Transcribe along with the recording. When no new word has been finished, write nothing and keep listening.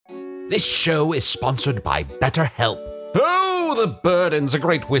This show is sponsored by BetterHelp. Oh, the burdens a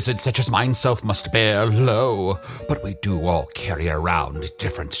great wizard such as myself must bear, lo. But we do all carry around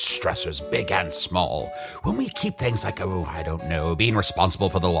different stressors, big and small. When we keep things like, being responsible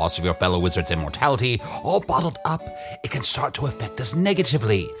for the loss of your fellow wizard's immortality, all bottled up, it can start to affect us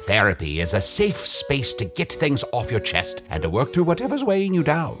negatively. Therapy is a safe space to get things off your chest and to work through whatever's weighing you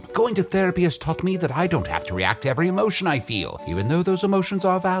down. Going to therapy has taught me that I don't have to react to every emotion I feel, even though those emotions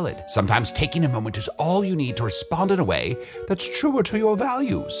are valid. Sometimes taking a moment is all you need to respond in a way that's truer to your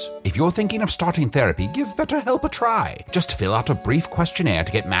values. If you're thinking of starting therapy, give BetterHelp a try. Just fill out a brief questionnaire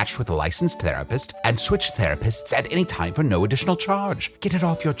to get matched with a licensed therapist and switch therapists at any time for no additional charge. Get it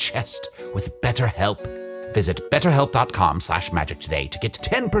off your chest with BetterHelp. Visit betterhelp.com/magic today to get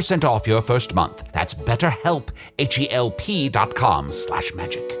 10% off your first month. That's BetterHelp,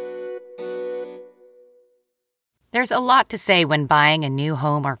 HELP.com/magic. There's a lot to say when buying a new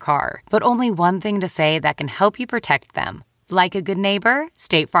home or car, but only one thing to say that can help you protect them. Like a good neighbor,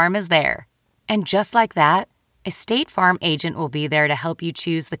 State Farm is there. And just like that, a State Farm agent will be there to help you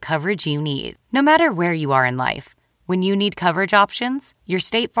choose the coverage you need, no matter where you are in life. When you need coverage options, your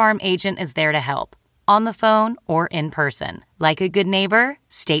State Farm agent is there to help, on the phone or in person. Like a good neighbor,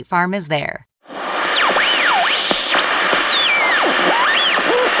 State Farm is there.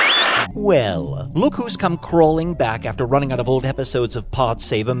 Well, look who's come crawling back after running out of old episodes of Pod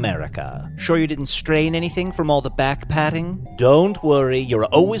Save America. Sure you didn't strain anything from all the back patting? Don't worry, you're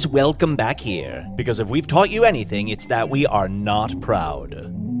always welcome back here. Because if we've taught you anything, it's that we are not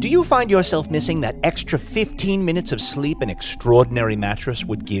proud. Do you find yourself missing that extra 15 minutes of sleep an extraordinary mattress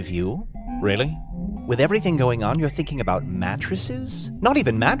would give you? Really? With everything going on, you're thinking about mattresses? Not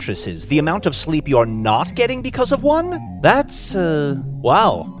even mattresses, the amount of sleep you're not getting because of one? That's,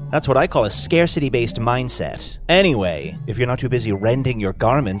 wow. That's what I call a scarcity-based mindset. Anyway, if you're not too busy rending your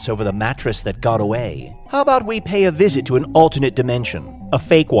garments over the mattress that got away, how about we pay a visit to an alternate dimension? A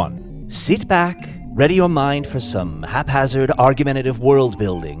fake one. Sit back, ready your mind for some haphazard, argumentative world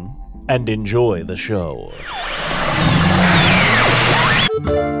building, and enjoy the show.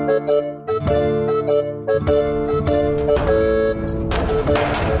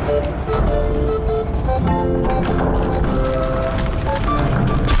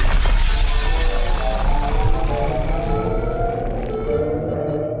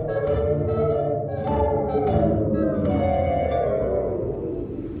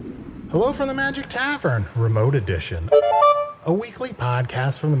 Hello from the Magic Tavern, Remote Edition, a weekly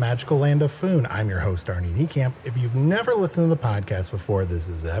podcast from the magical land of Foon. I'm your host, Arnie Niekamp. If you've never listened to the podcast before, this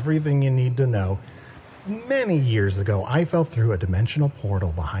is everything you need to know. Many years ago, I fell through a dimensional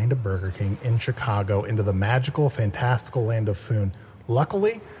portal behind a Burger King in Chicago into the magical, fantastical land of Foon.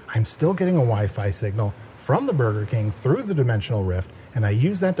 Luckily, I'm still getting a Wi-Fi signal from the Burger King through the dimensional rift, and I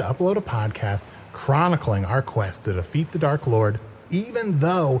use that to upload a podcast chronicling our quest to defeat the Dark Lord, even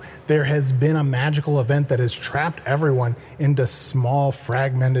though there has been a magical event that has trapped everyone into small,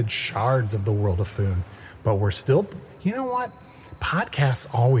 fragmented shards of the world of Foon. But we're still, you know what? Podcasts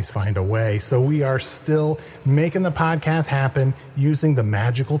always find a way, so we are still making the podcast happen using the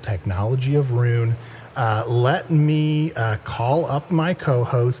magical technology of Rune. Let me call up my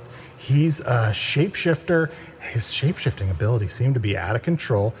co-host. He's a shapeshifter. His shapeshifting abilities seem to be out of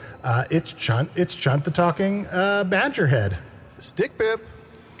control. It's Chunt the talking badgerhead. Stick Bip.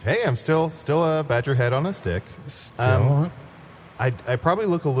 Hey, I'm still a badger head on a stick. I probably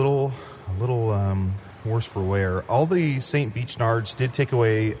look a little worse for wear. All the St. Beach Nards did take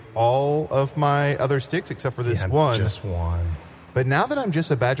away all of my other sticks except for this one. Just one. But now that I'm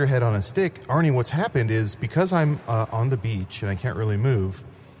just a badger head on a stick, Arnie, what's happened is because I'm on the beach and I can't really move,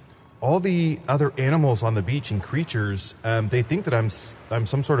 all the other animals on the beach and creatures, they think that I'm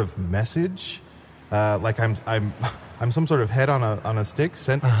some sort of message, like I'm some sort of head on a stick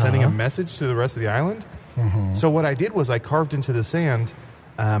sending a message to the rest of the island. Mm-hmm. So what I did was I carved into the sand.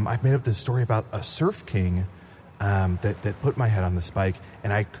 I've made up this story about a surf king that put my head on the spike,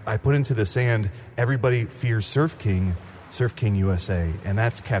 and I put into the sand, everybody fears Surf King USA, and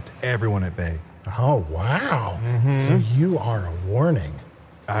that's kept everyone at bay. Oh, wow. Mm-hmm. So you are a warning.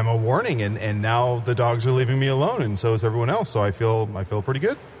 I'm a warning, and now the dogs are leaving me alone, and so is everyone else, so I feel pretty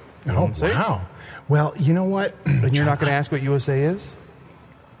good. Oh, wow. Well, you know what? And you're not going to ask what USA is?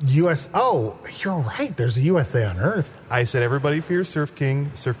 Oh, you're right. There's a USA on Earth. I said everybody fears Surf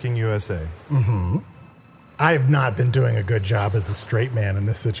King USA. Mm-hmm. I have not been doing a good job as a straight man in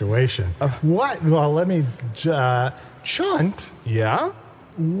this situation. What? Well, let me... Chunt? Yeah?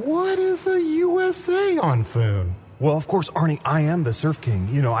 What is a USA on Foon? Well, of course, Arnie, I am the Surf King.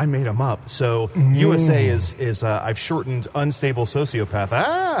 You know, I made him up. So USA is I've shortened unstable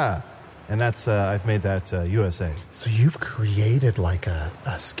sociopath. and that's I've made that USA. So you've created like a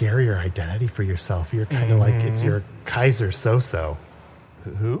scarier identity for yourself. You're kind of like, it's your Kaiser So-So.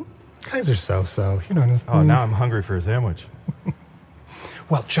 Who? Kaiser So-So. You know. Oh, now I'm hungry for a sandwich.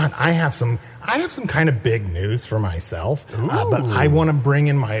 Well, John, I have some kind of big news for myself, but I want to bring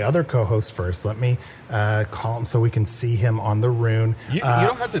in my other co-host first. Let me call him so we can see him on the rune. You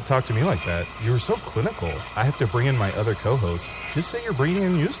don't have to talk to me like that. You were so clinical. I have to bring in my other co-host. Just say you're bringing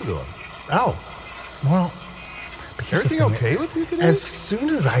in Usador. Oh, well. Everything okay with you today? As soon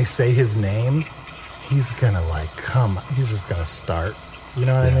as I say his name, he's going to come. He's just going to start. You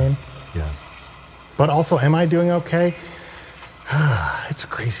know what I mean? Yeah. But also, am I doing okay? It's a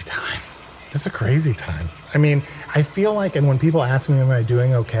crazy time. It's a crazy time. I mean, I feel like, and when people ask me, am I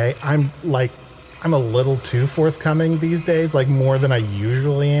doing okay? I'm a little too forthcoming these days, like more than I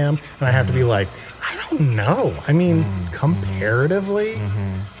usually am. And I have to be like, I don't know. I mean, comparatively,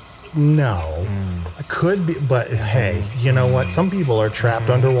 no. I could be, but hey, you know what? Some people are trapped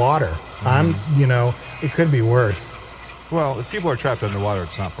underwater. It could be worse. Well, if people are trapped underwater,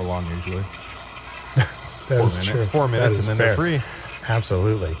 it's not for long usually. That is true. 4 minutes and then they're free.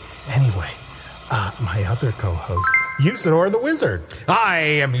 Absolutely. Anyway, my other co-host, Usador the Wizard. I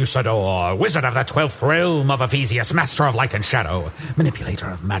am Usador, wizard of the 12th realm of Ephesius, master of light and shadow, manipulator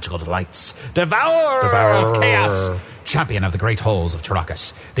of magical delights, devourer of chaos, champion of the great halls of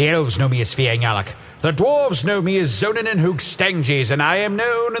Tarakas. The elves know me as Fiangalak. The dwarves know me as Zonin and Hoogstanges, and I am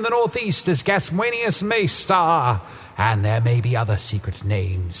known in the northeast as Gaswanius Maystar. And there may be other secret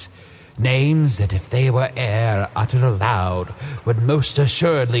names. Names that, if they were uttered aloud, would most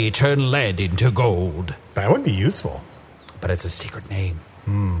assuredly turn lead into gold. That would be useful. But it's a secret name,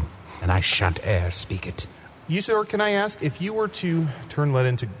 and I shan't speak it. Usador, can I ask, if you were to turn lead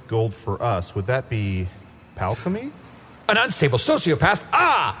into gold for us, would that be alchemy? An unstable sociopath?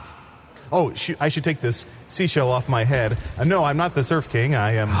 Ah! Oh, I should take this seashell off my head. No, I'm not the Surf King.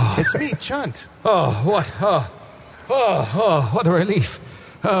 I am... It's me, Chunt. Oh, what? What a relief.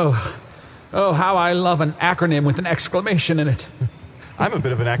 Oh, how I love an acronym with an exclamation in it. I'm a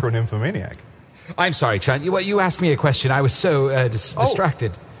bit of an acronymphomaniac. I'm sorry, Chunt. You asked me a question. I was so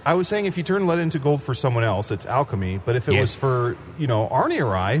distracted. I was saying if you turn lead into gold for someone else, it's alchemy. But if it was for, Arnie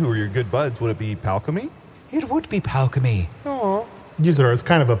or I, who are your good buds, would it be palchemy? It would be palchemy. Oh. Usador, it's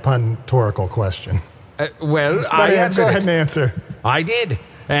kind of a puntorical question. Well, but I answered go ahead and answer. I did.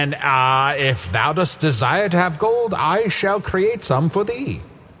 And if thou dost desire to have gold, I shall create some for thee.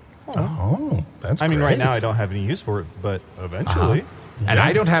 Oh, that's great. Right now I don't have any use for it, but eventually. And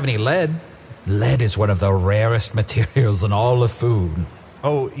I don't have any lead. Lead is one of the rarest materials in all of food.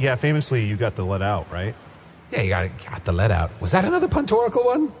 Oh, yeah, famously you got the lead out, right? Yeah, you got the lead out. Was that another puntorical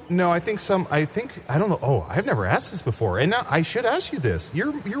one? No, I don't know. Oh, I've never asked this before. And now I should ask you this.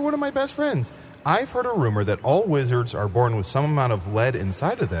 You're one of my best friends. I've heard a rumor that all wizards are born with some amount of lead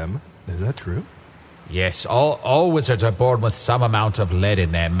inside of them. Is that true? Yes, all wizards are born with some amount of lead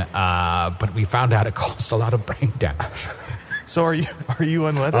in them, but we found out it caused a lot of brain damage. So are you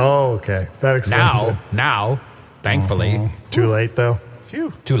unleaded? Oh, okay. That explains it. Now, thankfully. Too late, though?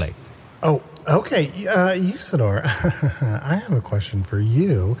 Phew. Too late. Oh, okay. Usador, I have a question for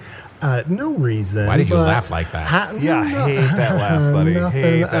you. No reason. Why did you laugh like that? I hate that laugh, buddy.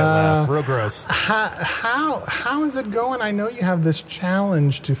 Hate that laugh. Real gross. How is it going? I know you have this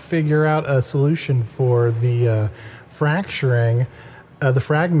challenge to figure out a solution for the fracturing, the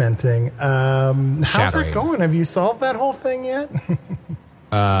fragmenting. How's that going? Have you solved that whole thing yet?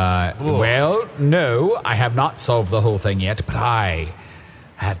 Well, no, I have not solved the whole thing yet, but I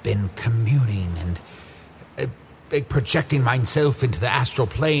have been communing and projecting myself into the astral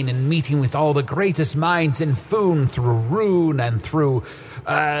plane and meeting with all the greatest minds in Foon through rune and through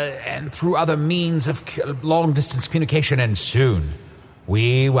other means of long-distance communication, and soon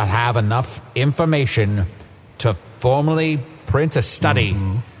we will have enough information to formally print a study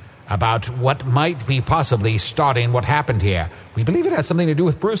about what might be possibly starting what happened here. We believe it has something to do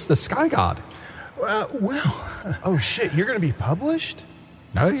with Bruce the Sky God. Oh shit, you're going to be published?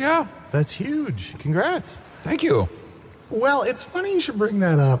 Oh, yeah. That's huge. Congrats. Thank you. Well, it's funny you should bring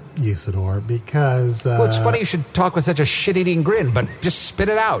that up, Usador, because... well, it's funny you should talk with such a shit-eating grin, but just spit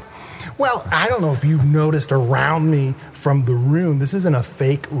it out. Well, I don't know if you've noticed around me from the rune, this isn't a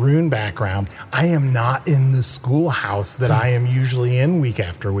fake rune background. I am not in the schoolhouse that I am usually in week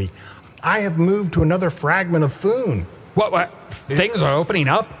after week. I have moved to another fragment of Foon. What? Things are opening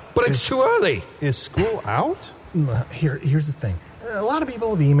up, but it's too early. Is school out? Here's the thing. A lot of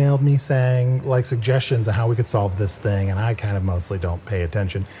people have emailed me saying, suggestions of how we could solve this thing, and I kind of mostly don't pay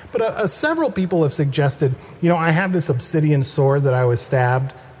attention. But several people have suggested, I have this obsidian sword that I was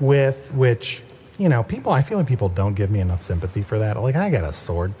stabbed with which, I feel like people don't give me enough sympathy for that. Like, I got a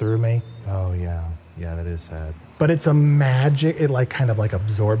sword through me. Oh, yeah. Yeah, that is sad. But it's a magic. It kind of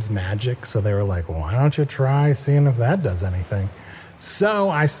absorbs magic. So they were like, well, why don't you try seeing if that does anything? So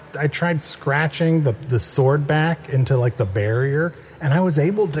I tried scratching the sword back into the barrier, and I was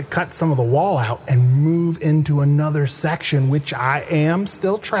able to cut some of the wall out and move into another section, which I am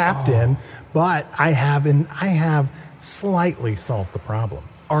still trapped in, but I have slightly solved the problem.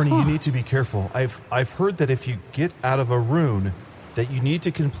 Arnie, you need to be careful. I've heard that if you get out of a rune, that you need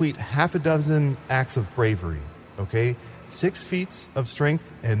to complete half a dozen acts of bravery, okay? 6 feats of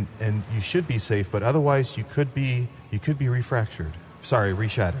strength, and you should be safe, but otherwise you could be refractured. Sorry,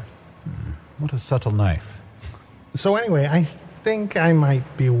 reshattered. What a subtle knife. So anyway, I think I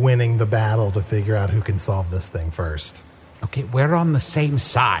might be winning the battle to figure out who can solve this thing first. Okay, we're on the same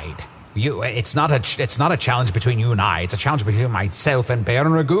side. It's not a challenge between you and I. It's a challenge between myself and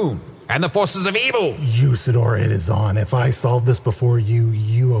Baron Ragoon and the forces of evil. Usador, it is on. If I solve this before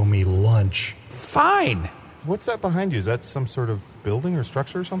you owe me lunch. Fine. What's that behind you? Is that some sort of building or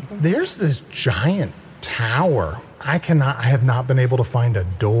structure or something? There's this giant tower. I have not been able to find a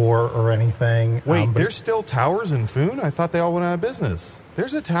door or anything. Wait, there's still towers in Foon? I thought they all went out of business.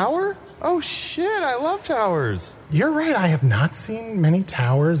 There's a tower? Oh shit, I love towers. You're right, I have not seen many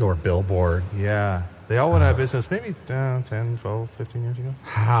towers or billboard. Yeah, they all went out of business maybe 10, 12, 15 years ago.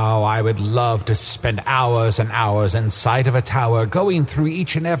 How I would love to spend hours and hours inside of a tower, going through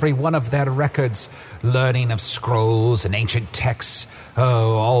each and every one of their records, learning of scrolls and ancient texts.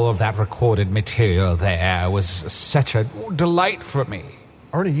 Oh, all of that recorded material there was such a delight for me.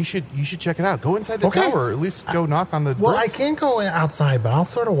 Arnie, you should check it out. Go inside the tower, or at least go knock on the Well, doors. I can't go outside, but I'll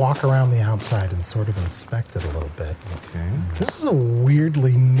sort of walk around the outside and sort of inspect it a little bit. Okay. This is a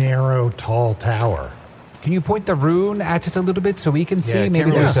weirdly narrow, tall tower. Can you point the rune at it a little bit so we can see? can't Maybe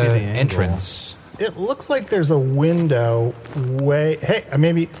really there's see the an angle. entrance. It looks like there's a window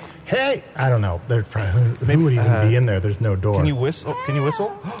I don't know. There's probably, who would even be in there? There's no door. Can you whistle?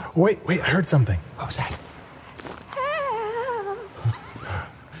 Wait, I heard something. What was that?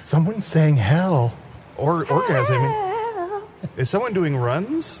 Someone's saying hell. Or orgasming. Is someone doing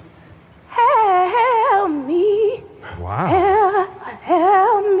runs? Help me. Wow.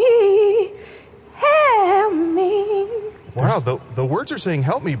 Help me. Help me. Wow, the words are saying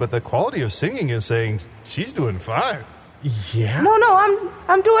help me, but the quality of singing is saying she's doing fine. Yeah? No,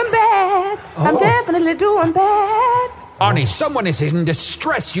 I'm doing bad. I'm definitely doing bad. Arnie, someone is in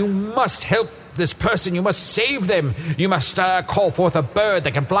distress. You must help this person. You must save them. You must call forth a bird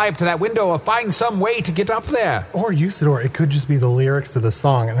that can fly up to that window or find some way to get up there. Or Usador, it could just be the lyrics to the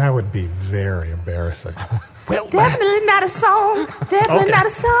song, and that would be very embarrassing. Well, Definitely not a song. Definitely not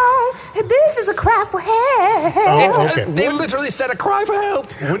a song. This is a cry for help. They literally said a cry for help.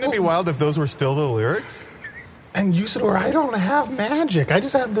 Wouldn't it be wild if those were still the lyrics? And Usador, I don't have magic. I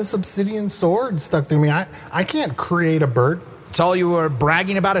just have this obsidian sword stuck through me. I can't create a bird. It's all you were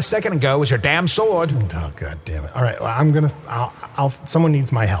bragging about a second ago was your damn sword. Oh, God damn it. All right, I'll someone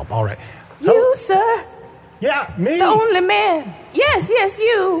needs my help. All right. You, sir. Yeah, me. The only man. Yes,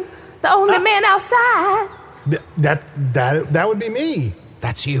 you. The only man outside. That would be me.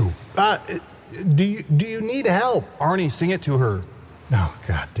 That's you. Do you need help? Arnie, sing it to her. Oh,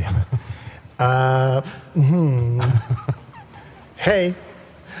 God damn it. Hey,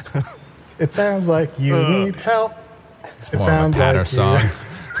 it sounds like you need help. It's more of a patter song.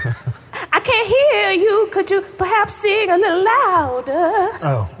 I can't hear you. Could you perhaps sing a little louder?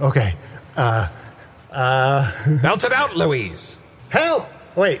 Oh, okay. Belt it out, Louise. Help!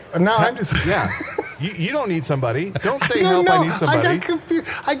 Wait, no, I'm just... Yeah. You don't need somebody. Don't say help, I need somebody. I got confused.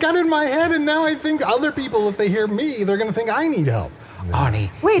 I got in my head, and now I think other people, if they hear me, they're going to think I need help. Arnie.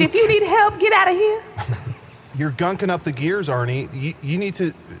 Wait, if you need help, get out of here. You're gunking up the gears, Arnie. You need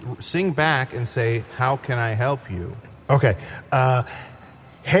to sing back and say, how can I help you? Okay.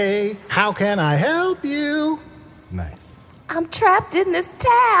 Hey, how can I help you? Nice. I'm trapped in this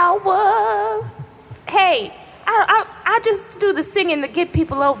tower. Hey, I just do the singing to get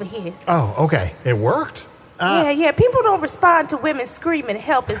people over here. Oh, okay. It worked? Yeah. People don't respond to women screaming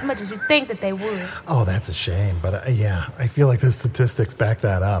help as much as you think that they would. Oh, that's a shame. But yeah, I feel like the statistics back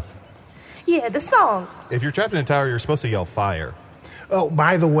that up. Yeah, the song. If you're trapped in a tower, you're supposed to yell fire. Oh,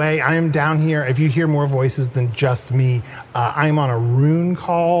 by the way, I am down here. If you hear more voices than just me, I'm on a rune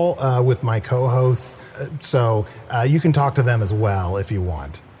call with my co-hosts. So you can talk to them as well if you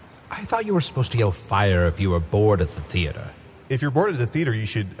want. I thought you were supposed to yell fire if you were bored at the theater. If you're bored at the theater, you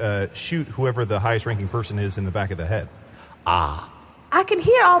should shoot whoever the highest ranking person is in the back of the head. I can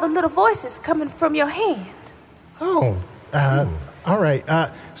hear all the little voices coming from your hand. Oh, All right.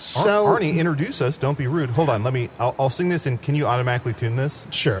 So Arnie, introduce us. Don't be rude. Hold on. I'll sing this, and can you automatically tune this?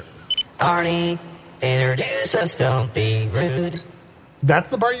 Sure. Arnie, introduce us, don't be rude.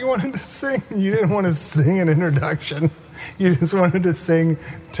 That's the part you wanted to sing? You didn't want to sing an introduction. You just wanted to sing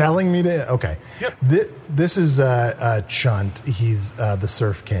telling me to... Okay. Yep. This is Chunt. He's the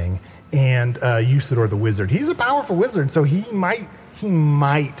Surf King. And Usador the Wizard. He's a powerful wizard, so he might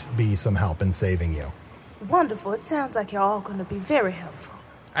be some help in saving you. Wonderful. It sounds like you're all going to be very helpful.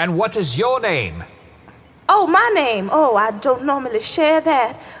 And what is your name? Oh, my name. Oh, I don't normally share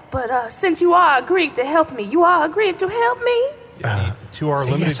that. But since you are agreeing to help me, you are agreeing to help me? To our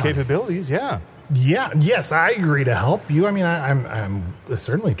limited yes, Arnie. capabilities, yeah. Yeah, yes, I agree to help you. I mean, I'm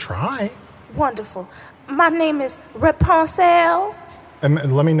certainly try. Wonderful. My name is Rapunzel.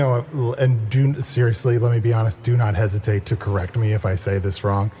 And let me know, and seriously, let me be honest, do not hesitate to correct me if I say this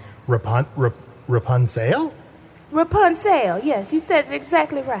wrong. Rapunzel? Rapunzel, yes, you said it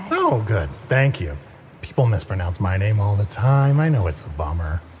exactly right. Oh, good. Thank you. People mispronounce my name all the time. I know it's a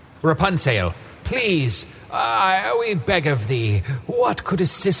bummer. Rapunzel, please, we beg of thee, what could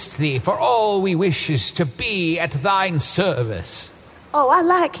assist thee? For all we wish is to be at thine service. Oh, I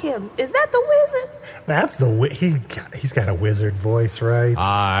like him. Is that the wizard? That's he's got a wizard voice, right?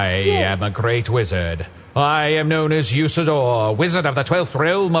 I am a great wizard. I am known as Usador, wizard of the 12th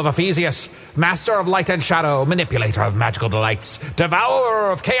realm of Ephesius, master of light and shadow, manipulator of magical delights,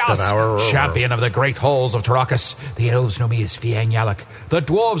 devourer of chaos, champion of the great halls of Tarakas. The elves know me as Fiang Yalak. The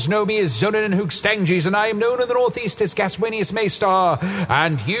dwarves know me as Zonin and Hookstanges, and I am known in the northeast as Gaswinius Maystar.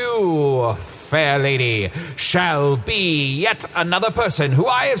 And you, fair lady, shall be yet another person who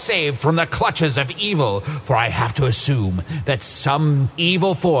I have saved from the clutches of evil, for I have to assume that some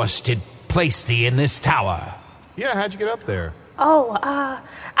evil force did place thee in this tower. Yeah, how'd you get up there? Oh, I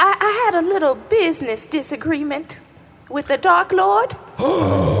had a little business disagreement with the Dark Lord.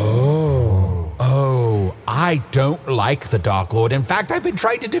 Oh, I don't like the Dark Lord. In fact, I've been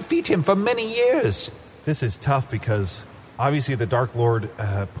trying to defeat him for many years. This is tough because obviously the Dark Lord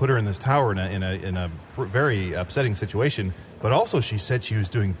put her in this tower in a very upsetting situation, but also she said she was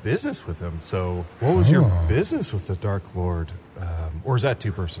doing business with him. So what was your business with the Dark Lord? Or is that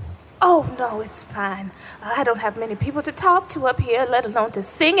too personal? Oh, no, it's fine. I don't have many people to talk to up here, let alone to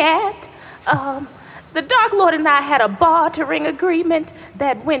sing at. The Dark Lord and I had a bartering agreement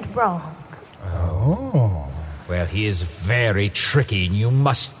that went wrong. Oh. Well, he is very tricky, and you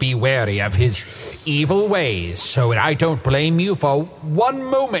must be wary of his evil ways, so I don't blame you for one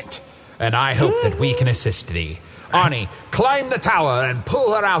moment, and I hope that we can assist thee. Arnie, climb the tower and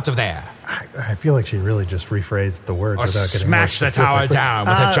pull her out of there. I feel like she really just rephrased the words Or without getting smash the tower down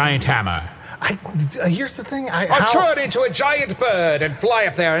with a giant hammer. Here's the thing. Or turn into a giant bird and fly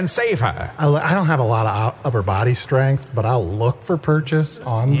up there and save her. I don't have a lot of upper body strength, but I'll look for purchase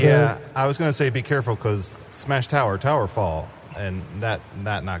on Yeah, I was going to say be careful because smash tower fall, and that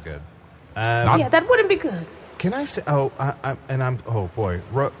not good. Yeah, that wouldn't be good. Can I say? Oh,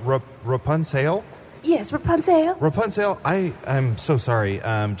 Rapunzel. Yes, Rapunzel. Rapunzel, I'm so sorry.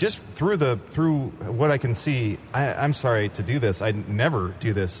 Just through what I can see, I'm sorry to do this. I never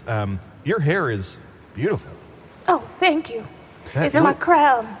do this. Your hair is beautiful. Oh, thank you. It's my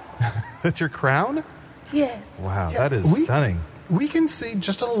crown. That's your crown? Yes. Wow, that is stunning. We can see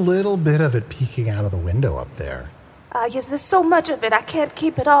just a little bit of it peeking out of the window up there. Yes, there's so much of it. I can't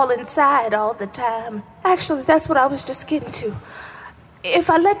keep it all inside all the time. Actually, that's what I was just getting to.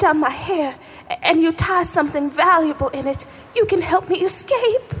 If I let down my hair and you tie something valuable in it, you can help me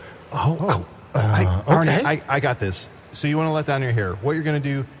escape. Okay. Arnie, I got this. So you want to let down your hair. What you're going to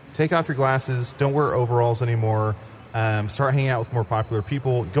do, take off your glasses, don't wear overalls anymore, start hanging out with more popular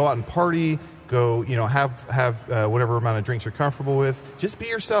people, go out and party, go, have whatever amount of drinks you're comfortable with. Just be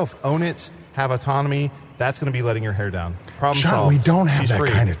yourself. Own it. Have autonomy. That's going to be letting your hair down. Problem Sean, solved. we don't have She's that free.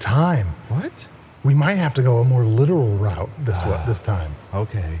 kind of time. What? We might have to go a more literal route this time.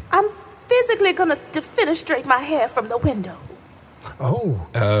 Okay. I'm physically going to defenestrate my hair from the window.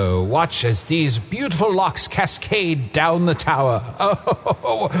 Oh, watch as these beautiful locks cascade down the tower.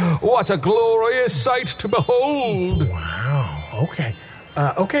 Oh, what a glorious sight to behold. Wow. Okay.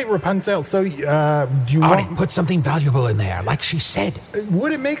 Okay, Rapunzel. So, do you Arnie, want... put something valuable in there, like she said.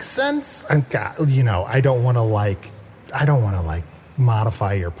 Would it make sense? I don't want to,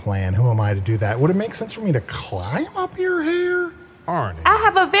 modify your plan. Who am I to do that? Would it make sense for me to climb up your hair? Arnie. I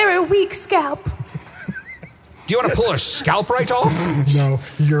have a very weak scalp. Do you want to pull her scalp right off? No,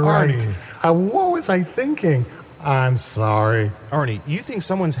 you're Arnie. right. What was I thinking? I'm sorry. Arnie, you think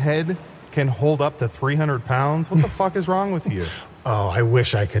someone's head can hold up to 300 pounds? What the fuck is wrong with you? Oh, I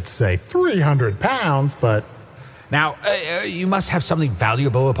wish I could say 300 pounds, but... Now, you must have something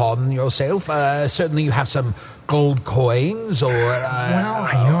valuable upon yourself. Certainly you have some gold coins or... Well,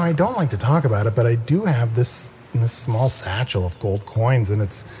 I don't like to talk about it, but I do have this small satchel of gold coins, and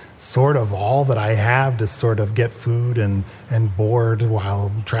it's sort of all that I have to sort of get food and board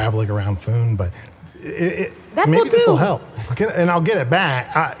while traveling around Foon, but maybe this will help. And I'll get it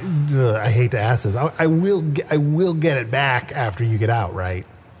back. I hate to ask this. I will get it back after you get out, right?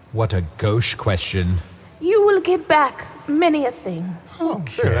 What a gauche question. You will get back many a thing.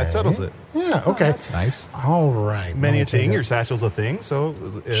 Okay. Sure, that settles it. Yeah, okay. That's nice. All right. Many a thing, your satchel's a thing, so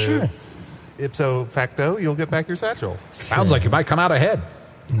Sure. ipso facto, you'll get back your satchel. Sounds like you might come out ahead.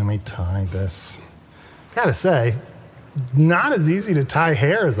 Let me tie this. Gotta say, not as easy to tie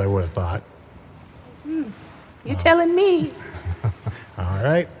hair as I would have thought. You telling me? All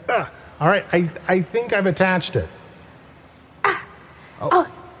right. All right, I think I've attached it.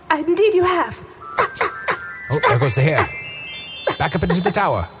 Indeed you have. Oh, there goes the hair. Back up into the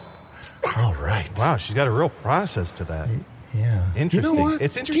tower. All right. Wow, she's got a real process to that. Yeah. Interesting. You know what?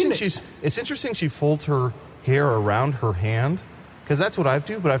 It's interesting. It's interesting. She folds her hair around her hand, because that's what I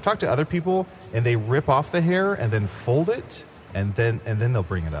do. But I've talked to other people, and they rip off the hair and then fold it, and then they'll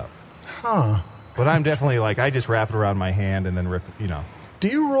bring it up. Huh. But I'm definitely like, I just wrap it around my hand and then rip. Do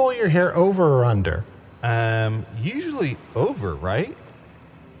you roll your hair over or under? Usually over, right?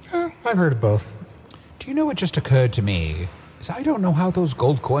 I've heard of both. Do you know what just occurred to me? Is I don't know how those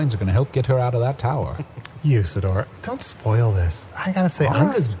gold coins are going to help get her out of that tower. Usador, don't spoil this. I gotta say, All I'm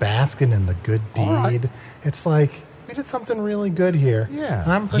right. just basking in the good deed. All right. It's like, we did something really good here. Yeah.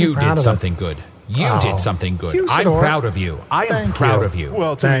 And I'm pretty You proud did of something us. good. You Oh, did something good. I'm Usador. proud of you. I am Thank proud you. of you.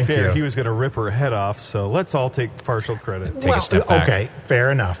 Well, to Thank be fair, you. he was going to rip her head off, so let's all take partial credit. Take a step back. Okay,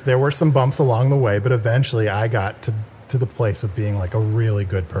 fair enough. There were some bumps along the way, but eventually I got to the place of being like a really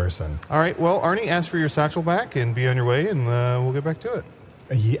good person. All right, well, Arnie, ask for your satchel back and be on your way, and we'll get back to it.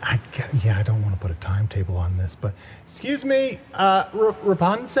 I don't want to put a timetable on this, but excuse me,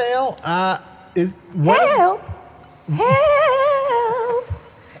 Rapunzel, Help! Help!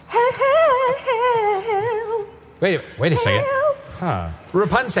 Wait a second. Help! Huh.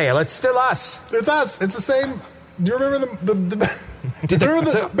 Rapunzel, it's still us. It's us. It's the same. Do you remember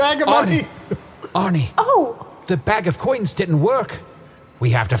the bag of Arnie, money? Arnie, Oh, the bag of coins didn't work.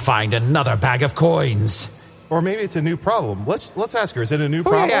 We have to find another bag of coins. Or maybe it's a new problem. Let's ask her. Is it a new Oh,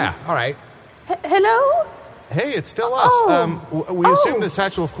 problem? yeah, all right. hello? Hey, it's still us. Oh. We assume the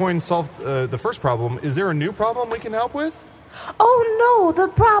satchel of coins solved the first problem. Is there a new problem we can help with? Oh no,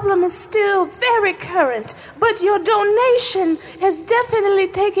 the problem is still very current, but your donation has definitely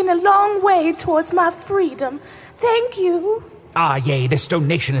taken a long way towards my freedom. Thank you. Ah, yea, this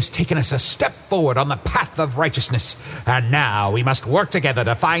donation has taken us a step forward on the path of righteousness, and now we must work together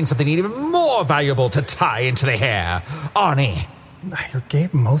to find something even more valuable to tie into the hair. Arnie. I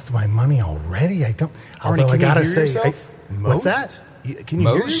gave most of my money already. I don't. Although Arnie, I can gotta you hear say, yourself? what's that? Can you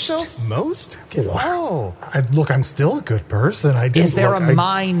hear Most? yourself? Most? Wow. Look, I'm still a good person. Is there a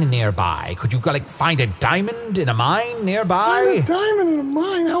mine nearby? Could you find a diamond in a mine nearby? I'm a diamond in a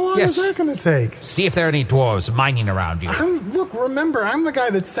mine. How long Yes. is that going to take? See if there are any dwarves mining around you. Look, remember, I'm the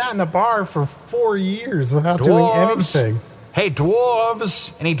guy that sat in a bar for 4 years without doing Dwarves? anything. Hey,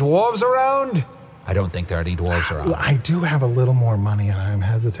 dwarves! Any dwarves around? I don't think there are any dwarves around. I do have a little more money, and I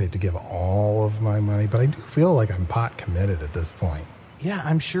hesitate to give all of my money, but I do feel like I'm pot committed at this point. Yeah,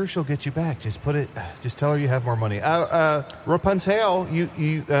 I'm sure she'll get you back. Just tell her you have more money. Rapunzel,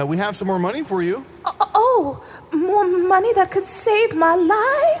 we have some more money for you. Oh, more money that could save my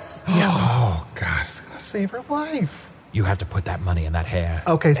life? Yeah. Oh, God, it's going to save her life. You have to put that money in that hair.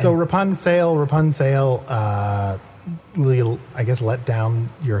 Okay, so Rapunzel, will you, I guess, let down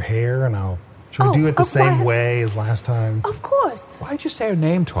your hair, and should we do it the same what? way as last time? Of course. Why'd you say her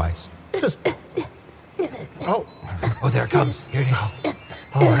name twice? Just, oh, There it comes. Here it is.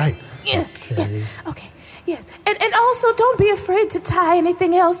 all right. Okay. Okay. Yes. And also don't be afraid to tie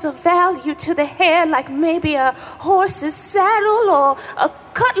anything else of value to the hair, like maybe a horse's saddle or a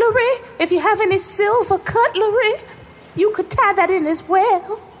cutlery. If you have any silver cutlery, you could tie that in as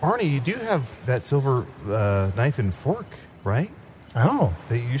well. Arnie, you do have that silver knife and fork, right? Oh,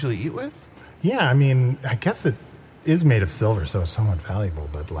 That you usually eat with? yeah, I mean, I guess it is made of silver, so it's somewhat valuable,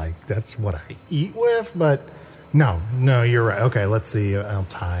 but, that's what I eat with, but no, you're right. Okay, let's see. I'll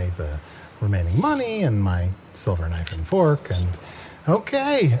tie the remaining money and my silver knife and fork, and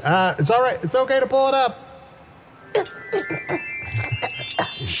okay, it's all right. It's okay to pull it up.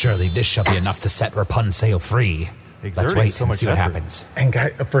 Surely this shall be enough to set Rapunzel free. Let's wait so and much see what effort. happens. And guy,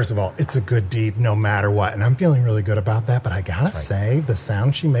 first of all, it's a good deed no matter what, and I'm feeling really good about that. But I gotta say, the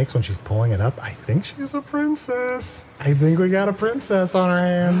sound she makes when she's pulling it up, I think she's a princess. I think we got a princess on our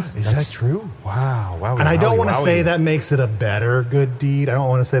hands. Is that true? Wow. And I don't want to say that makes it a better good deed. I don't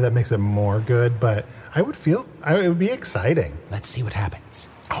want to say that makes it more good, but it would be exciting. Let's see what happens.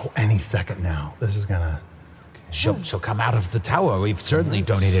 Oh, any second now. This is gonna. She'll come out of the tower. We've certainly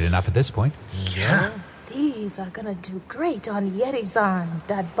donated enough at this point. Yeah. These are gonna do great on Yeti's on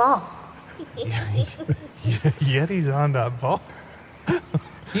that ball. Yeti's on that ball.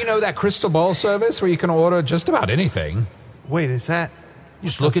 You know that crystal ball service where you can order just about anything? Wait, is that? You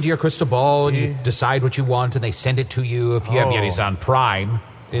just look at your crystal ball and you decide what you want, and they send it to you if you have Yetis on Prime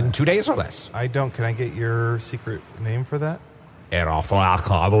in 2 days or less. I don't. Can I get your secret name for that? I won't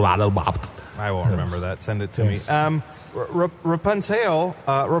remember that. Send it to me. Rapunzel,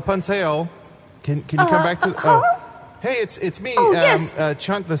 can you come back to? Hey, it's me. Oh, yes.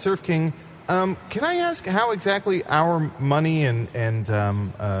 Chunt the Surf King. Can I ask how exactly our money and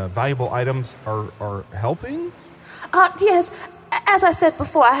valuable items are helping? Yes. As I said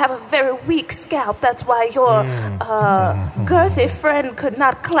before, I have a very weak scalp. That's why your girthy friend could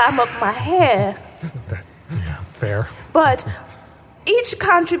not climb up my hair. Fair. But each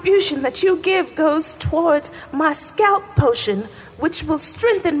contribution that you give goes towards my scalp potion, which will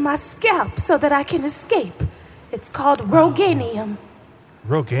strengthen my scalp so that I can escape. It's called Roganium.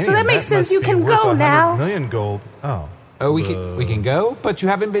 Roganium. So that makes sense. must You be can worth go 100 now. million gold. Oh. Oh, we can go? But you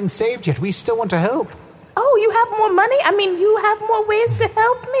haven't been saved yet. We still want to help. Oh, you have more money? I mean, you have more ways to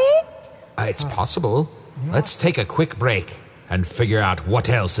help me? It's possible. Let's take a quick break and figure out what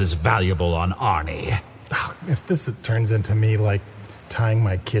else is valuable on Arnie. If this turns into me, like, tying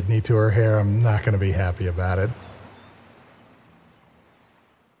my kidney to her hair, I'm not going to be happy about it.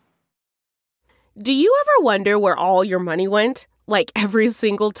 Do you ever wonder where all your money went? Like every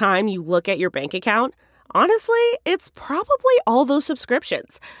single time you look at your bank account? Honestly, it's probably all those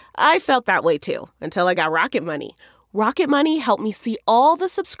subscriptions. I felt that way too, until I got Rocket Money. Rocket Money helped me see all the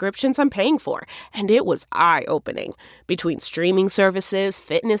subscriptions I'm paying for, and it was eye-opening. Between streaming services,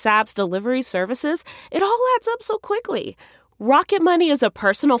 fitness apps, delivery services, it all adds up so quickly. Rocket Money is a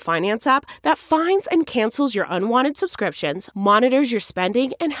personal finance app that finds and cancels your unwanted subscriptions, monitors your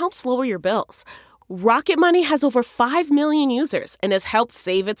spending, and helps lower your bills. Rocket Money has over 5 million users and has helped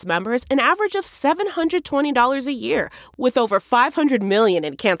save its members an average of $720 a year, with over 500 million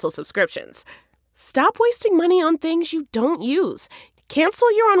in canceled subscriptions. Stop wasting money on things you don't use.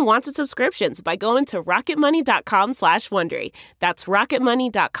 Cancel your unwanted subscriptions by going to rocketmoney.com/Wondery. That's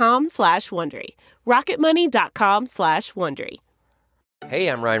rocketmoney.com/Wondery. rocketmoney.com/Wondery. Hey,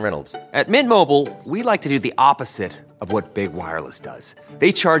 I'm Ryan Reynolds. At Mint Mobile, we like to do the opposite of what Big Wireless does.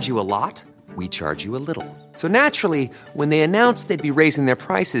 They charge you a lot. We charge you a little. So naturally, when they announced they'd be raising their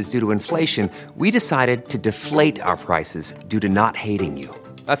prices due to inflation, we decided to deflate our prices due to not hating you.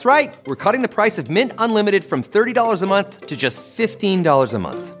 That's right. We're cutting the price of Mint Unlimited from $30 a month to just $15 a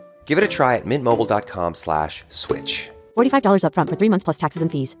month. Give it a try at mintmobile.com/switch. $45 up front for 3 months plus taxes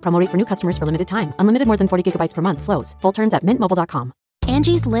and fees. Promo rate for new customers for limited time. Unlimited more than 40 gigabytes per month slows. Full terms at mintmobile.com.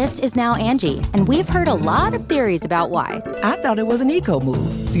 Angie's List is now Angie, and we've heard a lot of theories about why. I thought it was an eco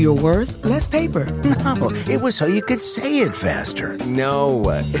move. Fewer words, less paper. No, it was so you could say it faster. No,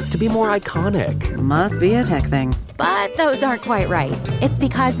 it's to be more iconic. Must be a tech thing. But those aren't quite right. It's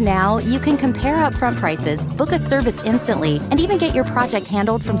because now you can compare upfront prices, book a service instantly, and even get your project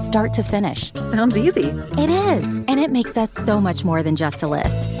handled from start to finish. Sounds easy. It is, and it makes us so much more than just a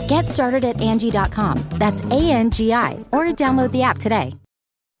list. Get started at Angie.com. That's ANGI, or download the app today.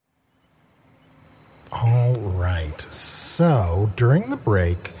 All right. So during the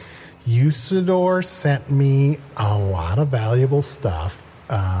break, Usador sent me a lot of valuable stuff.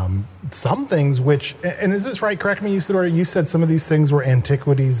 Some things which, and is this right? Correct me, Usador. You said some of these things were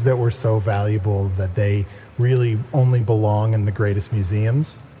antiquities that were so valuable that they really only belong in the greatest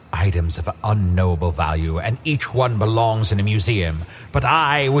museums. Items of unknowable value, and each one belongs in a museum. But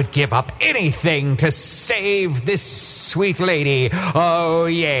I would give up anything to save this sweet lady. Oh,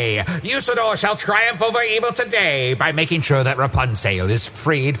 yay. Usador shall triumph over evil today by making sure that Rapunzel is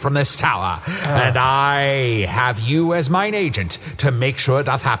freed from this tower. And I have you as mine agent to make sure it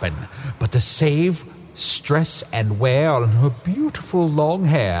doth happen. But to save stress and wear on her beautiful long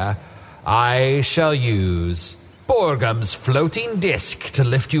hair, I shall use Borgum's floating disc to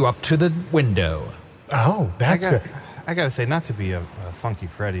lift you up to the window. Oh, that's good. I gotta say, not to be a funky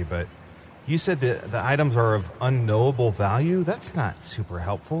Freddy, but you said the items are of unknowable value? That's not super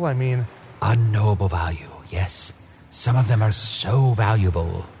helpful. I mean... Unknowable value, yes. Some of them are so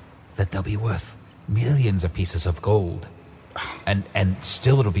valuable that they'll be worth millions of pieces of gold. And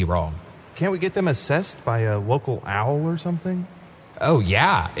still it'll be wrong. Can't we get them assessed by a local owl or something? Oh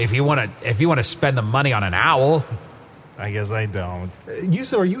yeah, if you want to spend the money on an owl. I guess I don't.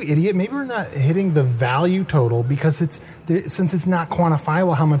 Are you idiot? Maybe we're not hitting the value total because since it's not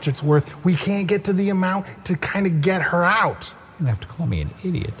quantifiable how much it's worth, we can't get to the amount to kind of get her out. You have to call me an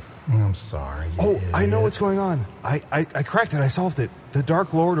idiot. I'm sorry. Idiot. I know what's going on. I cracked it. I solved it. The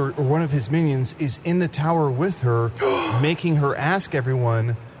Dark Lord or one of his minions is in the tower with her, making her ask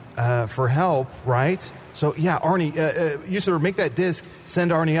everyone for help, right? So, yeah, Arnie, Usador, make that disc, send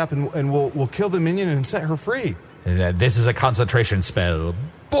Arnie up, and we'll kill the minion and set her free. This is a concentration spell.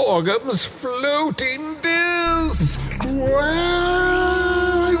 Borgum's floating disc.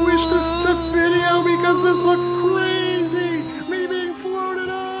 Wow! I wish this took video because this looks crazy. Me being floated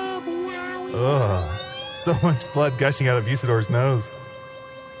up. Wow. Ugh. So much blood gushing out of Usador's nose.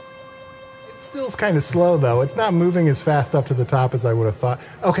 It still's kind of slow, though. It's not moving as fast up to the top as I would have thought.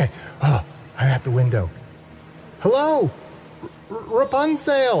 Okay. I'm at the window. Hello?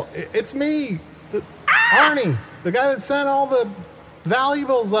 Rapunzel. It's me. Arnie. The guy that sent all the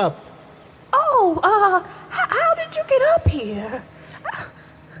valuables up. Oh, how did you get up here?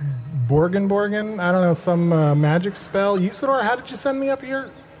 Borgin? I don't know, some magic spell. Usador, how did you send me up here?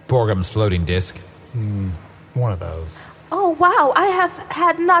 Borgum's floating disc. One of those. Oh, wow, I have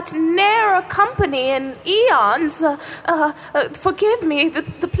had not ne'er a company in eons. Forgive me,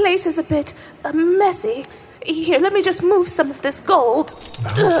 the place is a bit messy. Here, let me just move some of this gold.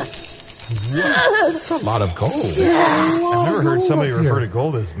 That's a lot of gold. I've never heard somebody refer to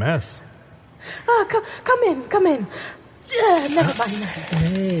gold as mess. Come in. Never mind that.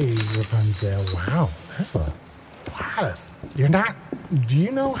 Hey, Rapunzel. Wow, there's a lattice. Do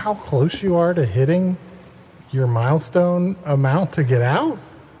you know how close you are to hitting your milestone amount to get out?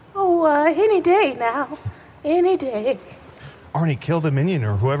 Oh, any day now. Any day. Arnie, kill the minion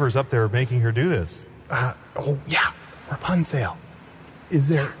or whoever's up there making her do this. Yeah, Rapunzel. Is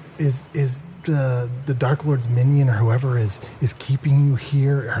the Dark Lord's minion or whoever is keeping you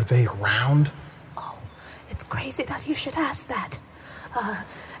here, are they around? Oh, it's crazy that you should ask that.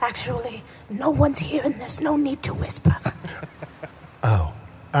 Actually, no one's here and there's no need to whisper.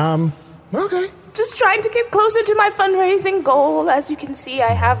 Okay. Just trying to get closer to my fundraising goal. As you can see,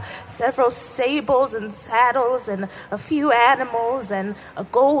 I have several sables and saddles and a few animals and a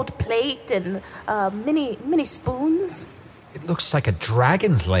gold plate and mini spoons. It looks like a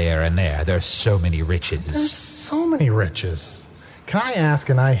dragon's lair in there. There's so many riches. There's so many riches. Can I ask,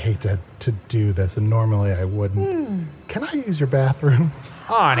 and I hate to do this, and normally I wouldn't, can I use your bathroom?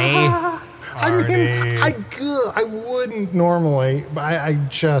 Arnie. I wouldn't normally, but I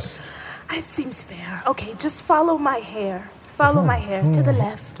just... It seems fair. Okay, just follow my hair. Follow my hair to the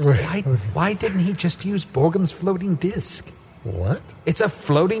left. Why didn't he just use Borgum's floating disc? What? It's a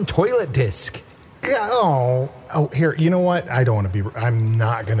floating toilet disc. Oh, here, you know what? I'm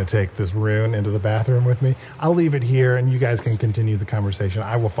not going to take this rune into the bathroom with me. I'll leave it here, and you guys can continue the conversation.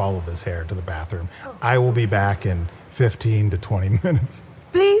 I will follow this hair to the bathroom. I will be back in 15 to 20 minutes.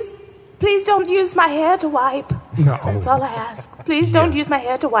 Please don't use my hair to wipe. No. That's all I ask. Please don't use my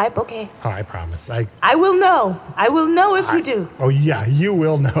hair to wipe, okay? Oh, I promise. I will know. I will know if you do. Oh, yeah, you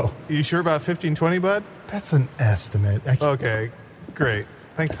will know. You sure about 15-20, bud? That's an estimate. Okay, great.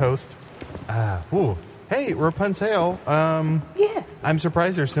 Thanks, host. Hey, Rapunzel. Yes. I'm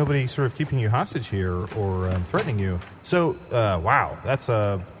surprised there's nobody sort of keeping you hostage here or threatening you. So, wow, that's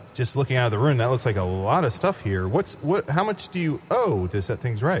just looking out of the room. That looks like a lot of stuff here. How much do you owe to set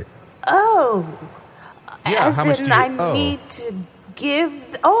things right? Oh. Yeah, as how much in do you I owe? need to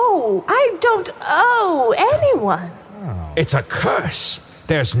give. Oh, I don't owe anyone. Oh. It's a curse.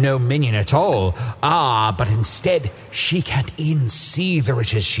 There's no minion at all. But instead, she can't even see the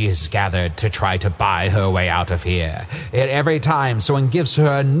riches she has gathered to try to buy her way out of here. Every time someone gives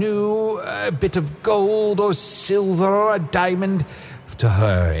her a new bit of gold or silver or a diamond, to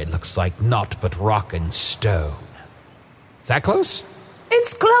her it looks like naught but rock and stone. Is that close?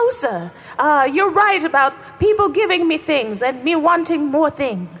 It's closer. You're right about people giving me things and me wanting more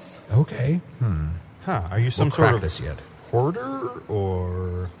things. Okay. Are you some sort of hoarder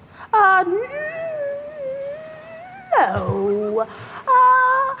or... No.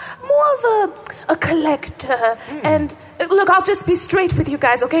 More of a collector. And look, I'll just be straight with you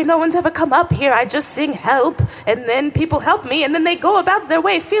guys, okay? No one's ever come up here. I just sing help, and then people help me, and then they go about their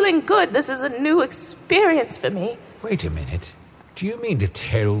way feeling good. This is a new experience for me. Wait a minute. Do you mean to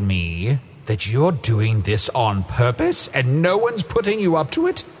tell me that you're doing this on purpose and no one's putting you up to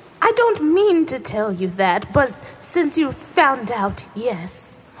it? I don't mean to tell you that, but since you found out,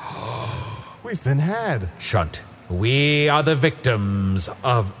 yes. We've been had. Shunt. We are the victims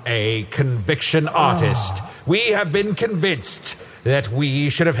of a conviction artist. We have been convinced that we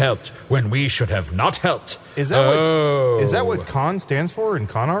should have helped when we should have not helped. Is that what con stands for in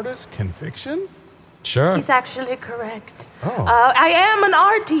con artist? Conviction? Sure. He's actually correct. Oh. I am an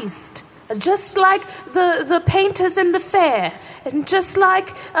artiste, just like the painters in the fair, and just like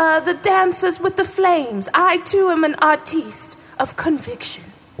the dancers with the flames. I, too, am an artiste of conviction.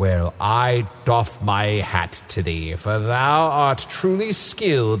 Well, I doff my hat to thee, for thou art truly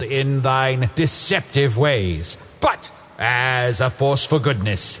skilled in thine deceptive ways. But, as a force for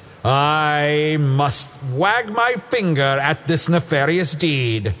goodness, I must wag my finger at this nefarious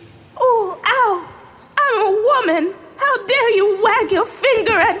deed. Oh, ow! I'm a woman! How dare you wag your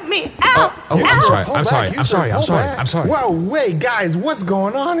finger at me? Ow! I'm sorry. Whoa, wait, guys, what's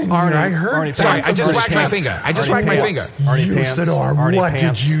going on in here? I heard Sorry, I just whacked my finger. Usador, what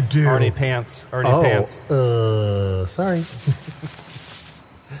did you do? Arnie pants. Sorry.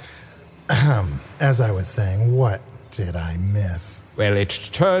 As I was saying, what did I miss? Well, it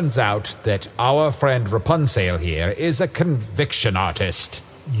turns out that our friend Rapunzel here is a conviction artist.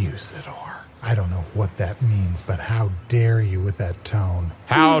 Usador. I don't know what that means, but how dare you with that tone?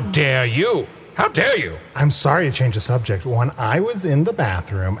 How dare you? How dare you? I'm sorry to change the subject. When I was in the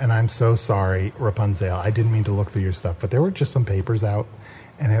bathroom, and I'm so sorry, Rapunzel, I didn't mean to look through your stuff, but there were just some papers out,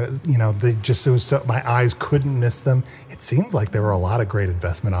 and it was, my eyes couldn't miss them. It seems like there were a lot of great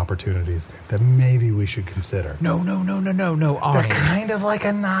investment opportunities that maybe we should consider. No, Arnie. They're kind of like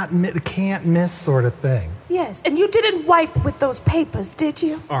a can't miss sort of thing. Yes, and you didn't wipe with those papers, did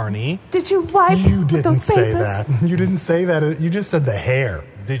you? Arnie. Did you wipe with those papers? You didn't say that. You didn't say that. You just said the hair.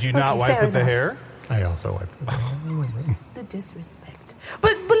 Did you not wipe with the hair? I also wiped with the hair. The disrespect.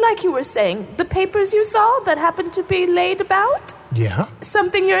 But like you were saying, the papers you saw that happened to be laid about? Yeah?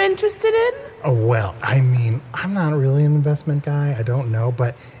 Something you're interested in? Oh, well, I mean, I'm not really an investment guy. I don't know,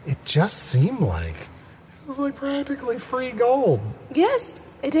 but it just seemed like it was like practically free gold. Yes,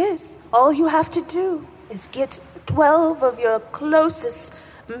 it is. All you have to do is get 12 of your closest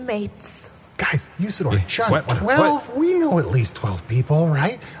mates. Guys, Usador, Sean, 12? What? We know at least 12 people,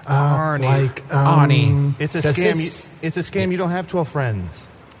 right? Arnie. Arnie. It's a scam. It's a scam. You don't have 12 friends.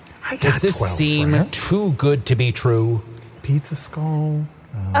 I got Does this 12 seem friends. too good to be true? Pizza Skull.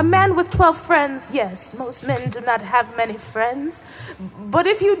 A man with 12 friends, yes. Most men do not have many friends. But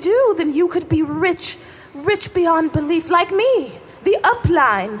if you do, then you could be rich beyond belief, like me. The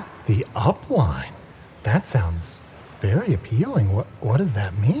upline. The upline? That sounds very appealing. What does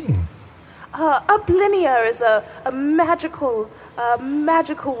that mean? Uplinear is a magical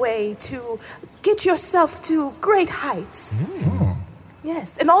way to get yourself to great heights.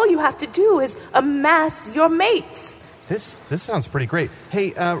 Yes, and all you have to do is amass your mates. This sounds pretty great.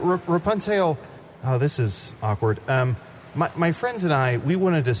 Hey, Rapunzel. Oh, this is awkward. My friends and I, we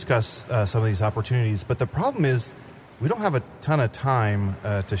want to discuss some of these opportunities, but the problem is we don't have a ton of time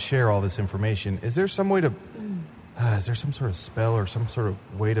to share all this information. Is there some way to... is there some sort of spell or some sort of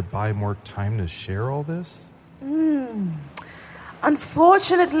way to buy more time to share all this?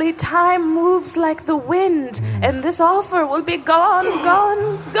 Unfortunately, time moves like the wind, and this offer will be gone.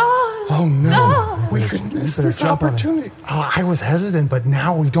 Oh, no. Gone. We could miss this opportunity. I was hesitant, but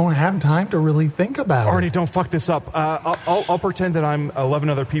now we don't have time to really think about it. Arnie, don't fuck this up. I'll pretend that I'm 11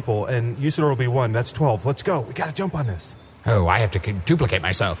 other people, and Usador will be 1. That's 12. Let's go. We got to jump on this. Oh, I have to duplicate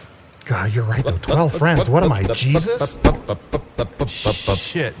myself. God, you're right, though. 12 friends. What am I, Jesus?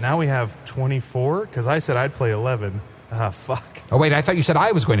 Shit, now we have 24? Because I said I'd play 11. Fuck. Oh, wait, I thought you said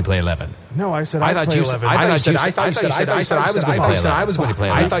I was going to play 11. No, I said I'd play 11. I thought you said I was going to play 11. I was going to play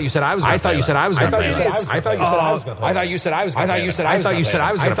 11. I thought you said I was going to play 11. I thought you said I was going to play 11. I thought you said I was going to play 11.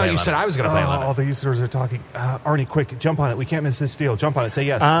 I thought you said I was going to play 11. All the Usadors are talking. Arnie, quick, jump on it. We can't miss this deal. Jump on it. Say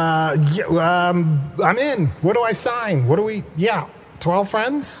yes. I'm in. What do I sign? 12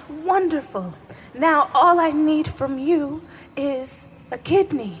 friends? Wonderful. Now, all I need from you is a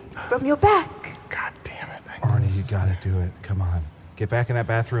kidney from your back. God damn it. Arnie, you gotta do it. Come on. Get back in that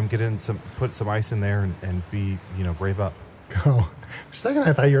bathroom, put some ice in there, and be, brave up. Go. For a second,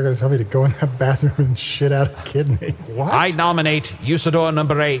 I thought you were going to tell me to go in that bathroom and shit out a kidney. What? I nominate Usador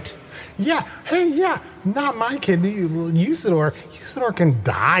number 8. Yeah. Hey, yeah. Not my kidney. Usador can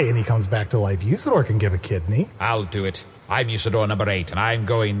die and he comes back to life. Usador can give a kidney. I'll do it. I'm Usador number 8, and I'm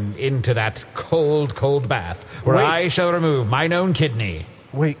going into that cold, cold bath where I shall remove mine own kidney.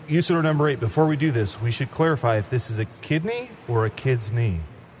 Wait, Usador number 8, before we do this, we should clarify if this is a kidney or a kid's knee.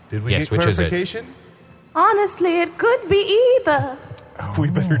 Did we get clarification? Honestly, it could be either. We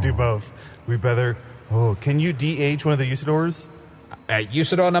better do both. We better... Oh, can you de-age one of the Usadors?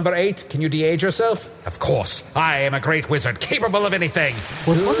 Usador number 8, can you de-age yourself? Of course. I am a great wizard, capable of anything.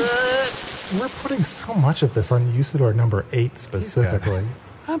 We're putting so much of this on Usador number 8 specifically.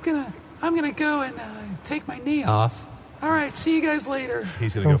 I'm gonna go and take my knee off. All right, see you guys later.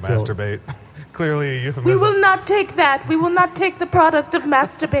 He's gonna go masturbate. Clearly a euphemism. We will not take that. We will not take the product of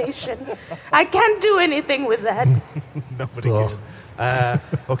masturbation. I can't do anything with that. Nobody can.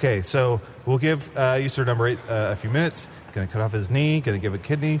 Okay, so we'll give Usador number 8 a few minutes. Gonna cut off his knee. Gonna give a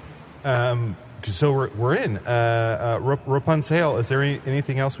kidney. So we're in. Rapunzel, is there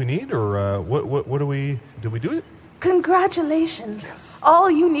anything else we need, or what do we do it? Congratulations. Yes.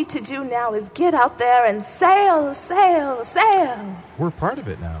 All you need to do now is get out there and sail, sail, sail. We're part of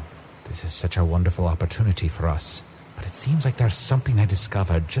it now. This is such a wonderful opportunity for us. But it seems like there's something I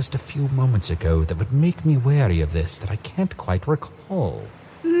discovered just a few moments ago that would make me wary of this that I can't quite recall.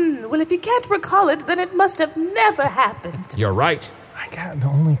 Well, if you can't recall it, then it must have never happened. You're right. The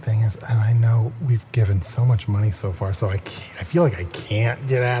only thing is, and I know we've given so much money so far, so I feel like I can't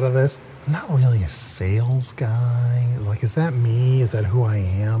get out of this. I'm not really a sales guy. Like, is that me? Is that who I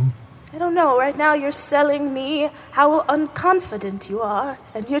am? I don't know. Right now you're selling me how unconfident you are,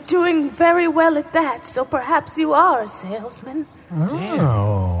 and you're doing very well at that, so perhaps you are a salesman.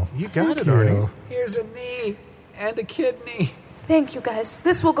 Oh, you got it, Arnie. Here's a knee and a kidney. Thank you, guys.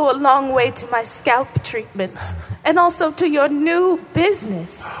 This will go a long way to my scalp treatments, and also to your new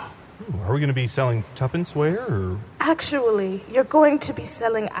business. Are we going to be selling tuppence ware, or? Actually, you're going to be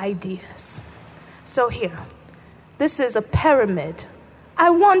selling ideas. So here, this is a pyramid. I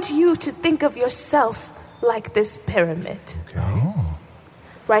want you to think of yourself like this pyramid. Okay. Oh.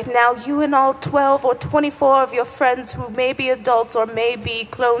 Right now, you and all 12 or 24 of your friends who may be adults or may be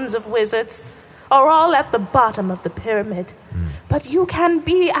clones of wizards are all at the bottom of the pyramid. But you can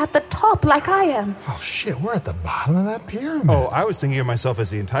be at the top like I am. Oh, shit, we're at the bottom of that pyramid. Oh, I was thinking of myself as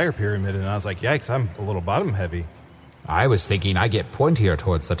the entire pyramid, and I was like, yikes, I'm a little bottom heavy. I was thinking I get pointier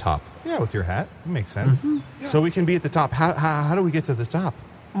towards the top. Yeah, with your hat. That makes sense. Mm-hmm. Yeah. So we can be at the top. How do we get to the top?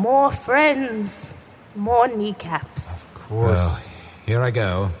 More friends. More kneecaps. Of course. Well, here I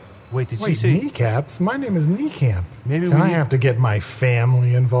go. Wait, did you say kneecaps? My name is Kneecamp. Maybe I have to get my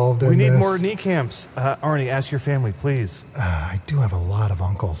family involved in this. We need more kneecamps. Arnie, ask your family, please. I do have a lot of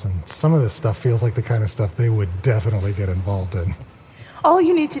uncles, and some of this stuff feels like the kind of stuff they would definitely get involved in. All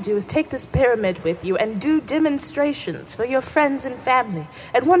you need to do is take this pyramid with you and do demonstrations for your friends and family.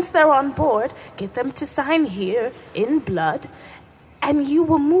 And once they're on board, get them to sign here in blood, and you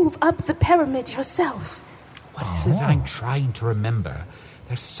will move up the pyramid yourself. What is it I'm trying to remember?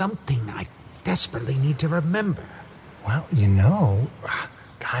 There's something I desperately need to remember. Well,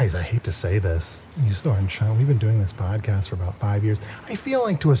 guys, I hate to say this. Usador and Sean, we've been doing this podcast for about 5 years. I feel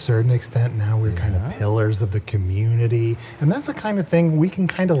like to a certain extent now we're kind of pillars of the community. And that's the kind of thing we can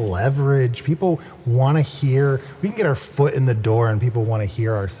kind of leverage. People want to hear, we can get our foot in the door and people want to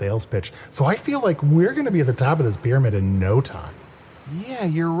hear our sales pitch. So I feel like we're going to be at the top of this pyramid in no time. Yeah,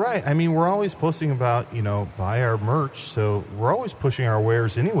 you're right. I mean, we're always posting about, buy our merch, so we're always pushing our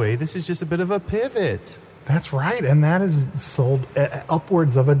wares anyway. This is just a bit of a pivot. That's right, and that is sold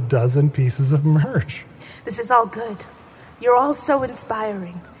upwards of a dozen pieces of merch. This is all good. You're all so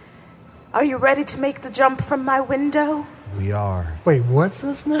inspiring. Are you ready to make the jump from my window? We are. Wait, what's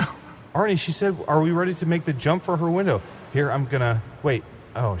this now? Arnie, she said, are we ready to make the jump for her window? Here, I'm gonna... Wait.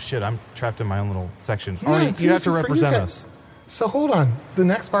 Oh, shit, I'm trapped in my own little section. Yeah, Arnie, you have to represent us. So hold on. The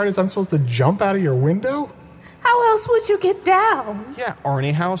next part is I'm supposed to jump out of your window? How else would you get down? Yeah,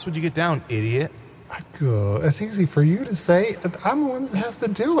 Arnie, how else would you get down, idiot? It's easy for you to say. I'm the one that has to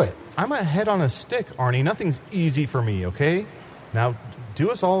do it. I'm a head on a stick, Arnie. Nothing's easy for me, okay? Now, do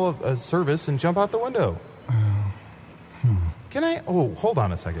us all a service and jump out the window. Can I... Oh, hold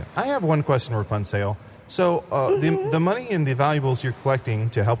on a second. I have one question, Rapunzel. So, the money and the valuables you're collecting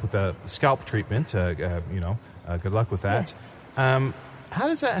to help with the scalp treatment, good luck with that. Yes. How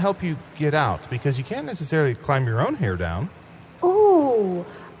does that help you get out? Because you can't necessarily climb your own hair down. Ooh,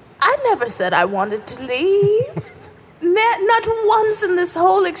 I never said I wanted to leave. Not once in this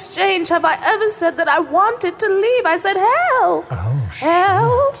whole exchange have I ever said that I wanted to leave. I said help. Oh, shit.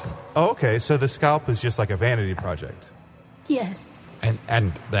 Help. Oh, okay, so the scalp is just like a vanity project. Yes.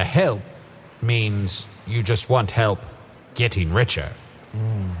 And the help means you just want help getting richer.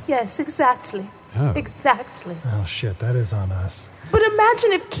 Yes, exactly. Oh. Exactly. Oh, shit, that is on us. But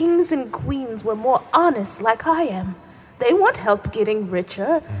imagine if kings and queens were more honest like I am. They want help getting richer.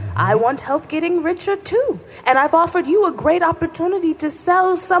 Mm-hmm. I want help getting richer, too. And I've offered you a great opportunity to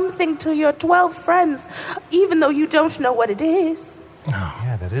sell something to your 12 friends, even though you don't know what it is. Oh,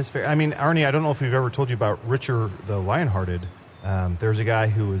 yeah, that is fair. I mean, Arnie, I don't know if we've ever told you about Richard the Lionhearted. There's a guy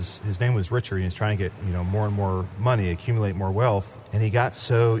his name was Richard, and he's trying to get more and more money, accumulate more wealth, and he got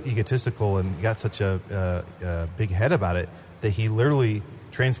so egotistical and got such a big head about it that he literally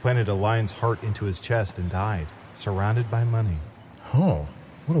transplanted a lion's heart into his chest and died, surrounded by money. Oh,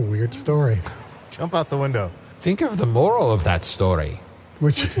 what a weird story. Jump out the window. Think of the moral of that story.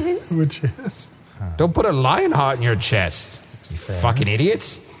 Which is? Don't put a lion heart in your chest, you fucking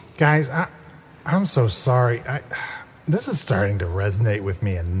idiots. Guys, I'm so sorry. This is starting to resonate with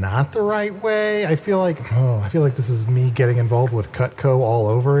me in not the right way. I feel like this is me getting involved with Cutco all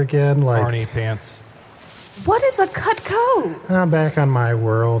over again. Like Arnie pants. What is a Cutco? Back on my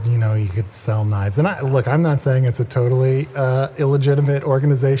world, you could sell knives. And I'm not saying it's a totally illegitimate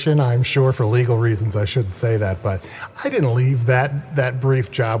organization. I'm sure for legal reasons I shouldn't say that, but I didn't leave that brief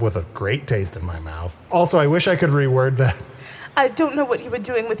job with a great taste in my mouth. Also, I wish I could reword that. I don't know what you were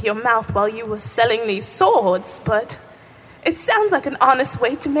doing with your mouth while you were selling these swords, but it sounds like an honest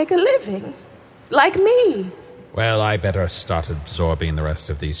way to make a living. Like me. Well, I better start absorbing the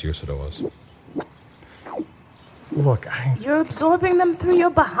rest of these usadors. Look, You're absorbing them through your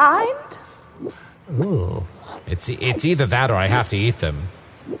behind? Ooh. It's either that or I have to eat them.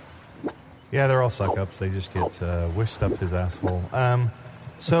 Yeah, they're all suck-ups. They just get whisked up his asshole.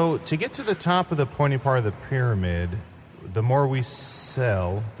 So to get to the top of the pointy part of the pyramid, the more we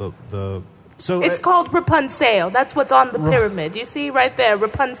sell, it's called Rapunzel. That's what's on the pyramid. You see right there,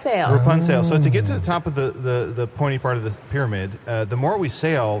 Rapunzel. Rapunzel. So to get to the top of the pointy part of the pyramid, the more we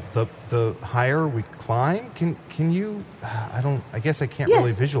sail, the higher we climb. Can you? I guess I can't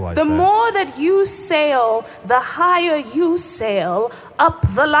really visualize that. The more that you sail, the higher you sail up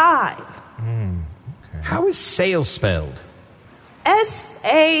the line. Okay. How is sail spelled?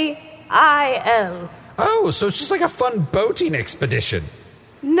 Sail. Oh, so it's just like a fun boating expedition.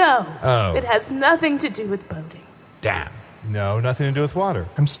 No. Oh. It has nothing to do with boating. Damn. No, nothing to do with water.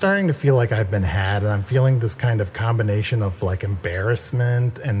 I'm starting to feel like I've been had, and I'm feeling this kind of combination of like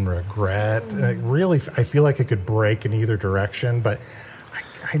embarrassment and regret. And I feel like it could break in either direction, but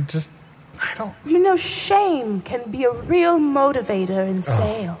I don't... Shame can be a real motivator in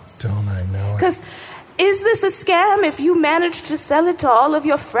sales. Don't I know it? Because is this a scam if you manage to sell it to all of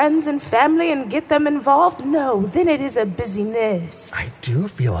your friends and family and get them involved? No, then it is a business. I do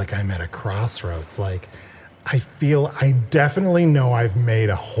feel like I'm at a crossroads. Like, I definitely know I've made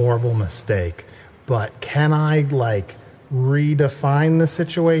a horrible mistake, but can I, redefine the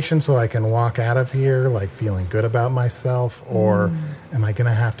situation so I can walk out of here, feeling good about myself? Or am I going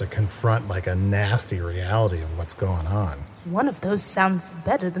to have to confront, a nasty reality of what's going on? One of those sounds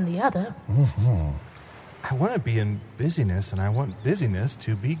better than the other. Mm-hmm. I want to be in busyness, and I want busyness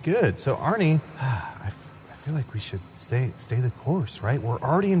to be good. So, Arnie, I feel like we should stay the course, right? We're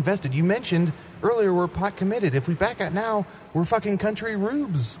already invested. You mentioned earlier we're pot committed. If we back out now, we're fucking country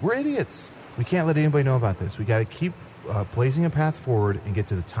rubes. We're idiots. We can't let anybody know about this. We got to keep blazing a path forward and get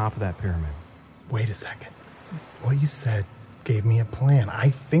to the top of that pyramid. Wait a second. What you said gave me a plan.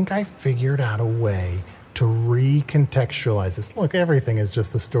 I think I figured out a way to recontextualize this. Look, everything is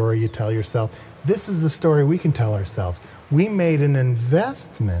just a story you tell yourself. This is the story we can tell ourselves. We made an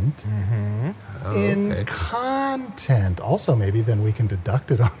investment in content. Also, maybe then we can deduct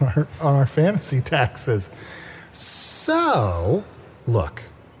it on our fantasy taxes. So, look,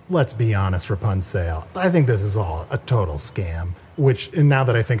 let's be honest, Rapunzel. I think this is all a total scam. And now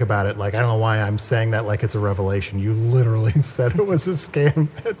that I think about it, I don't know why I'm saying that like it's a revelation. You literally said it was a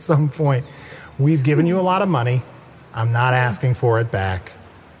scam at some point. We've given you a lot of money. I'm not asking for it back.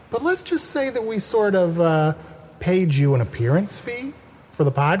 But let's just say that we sort of paid you an appearance fee for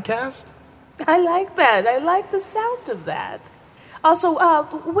the podcast. I like that. I like the sound of that. Also,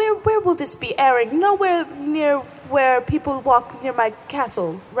 where will this be airing? Nowhere near where people walk near my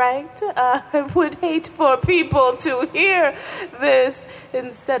castle, right? I would hate for people to hear this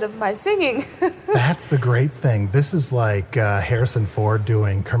instead of my singing. That's the great thing. This is like Harrison Ford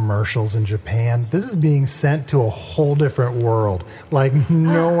doing commercials in Japan. This is being sent to a whole different world.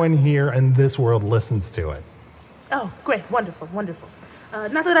 No one here in this world listens to it. Oh, great. Wonderful, wonderful.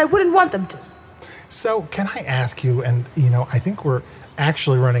 Not that I wouldn't want them to. So can I ask you, and I think we're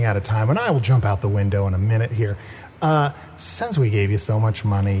actually running out of time, and I will jump out the window in a minute here. Since we gave you so much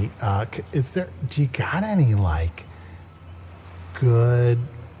money, do you got any good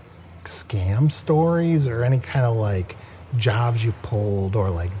scam stories or any kind of jobs you've pulled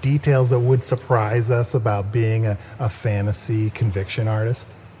or details that would surprise us about being a fantasy conviction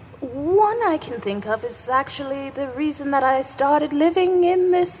artist? One I can think of is actually the reason that I started living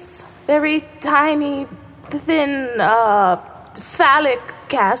in this very tiny, thin, phallic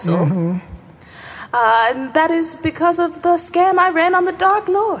castle. And that is because of the scam I ran on the Dark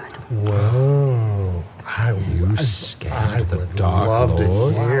Lord. Whoa. You scammed the Dark love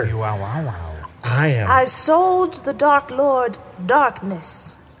Lord? to hear. Wow. I sold the Dark Lord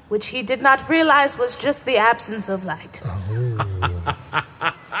darkness, which he did not realize was just the absence of light.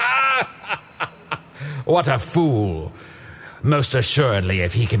 What a fool. Most assuredly,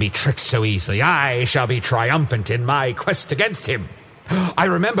 if he can be tricked so easily, I shall be triumphant in my quest against him. I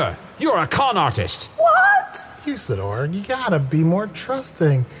remember, you're a con artist. What? Usador, you gotta be more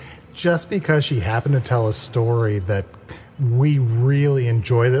trusting. Just because she happened to tell a story that we really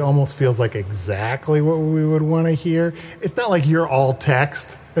enjoy, that almost feels like exactly what we would want to hear. It's not like you're all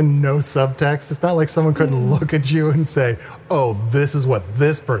text and no subtext. It's not like someone couldn't look at you and say, oh, this is what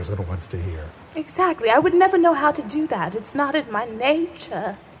this person wants to hear. Exactly. I would never know how to do that. It's not in my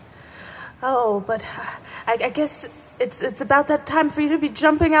nature. Oh, but I guess it's about that time for you to be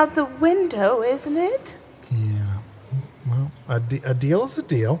jumping out the window, isn't it? Yeah. Well, a deal is a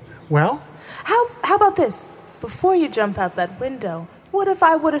deal. Well? How about this? Before you jump out that window, what if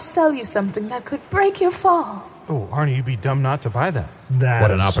I were to sell you something that could break your fall? Oh, Arnie, you'd be dumb not to buy that. That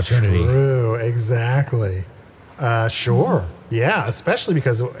what an opportunity. True, exactly. Sure. Yeah, especially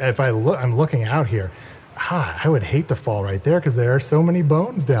because if I'm looking out here, I would hate to fall right there because there are so many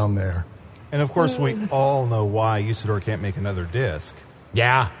bones down there. And of course, we all know why Usador can't make another disc.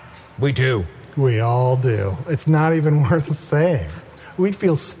 Yeah, we do. We all do. It's not even worth saying. We'd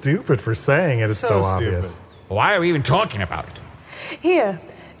feel stupid for saying it. It's so obvious. Why are we even talking about it? Here,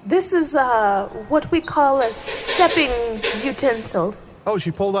 this is what we call a stepping utensil. Oh,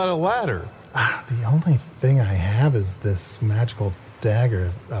 she pulled out a ladder. The only thing I have is this magical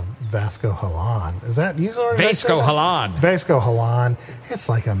dagger of Vasco Halan. Is that you? Vasco Halan. Vasco Halan. It's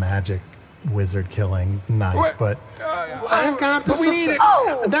like a magic wizard killing knife, but I've got this. But we need it.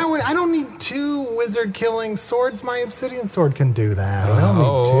 I don't need 2 wizard killing swords. My obsidian sword can do that. I don't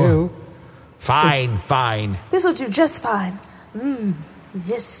need 2. Fine. This'll do just fine.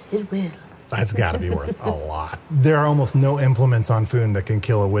 Yes, it will. That's got to be worth a lot. There are almost no implements on Foon that can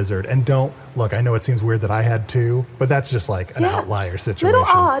kill a wizard. And look, I know it seems weird that I had 2, but that's just like an outlier situation. Little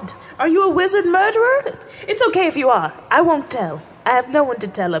odd. Are you a wizard murderer? It's okay if you are. I won't tell. I have no one to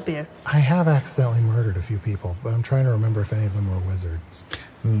tell up here. I have accidentally murdered a few people, but I'm trying to remember if any of them were wizards.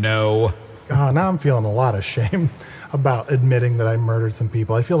 No. Now I'm feeling a lot of shame about admitting that I murdered some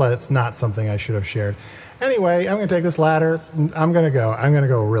people. I feel that it's not something I should have shared. Anyway, I'm going to take this ladder. I'm going to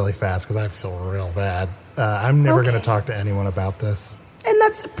go really fast because I feel real bad. I'm never going to talk to anyone about this. And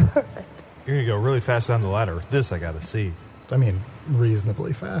that's perfect. You're going to go really fast down the ladder. This I got to see. I mean,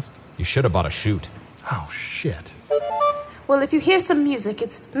 reasonably fast. You should have bought a chute. Oh, shit. Well, if you hear some music,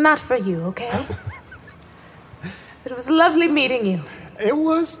 it's not for you, okay? It was lovely meeting you. It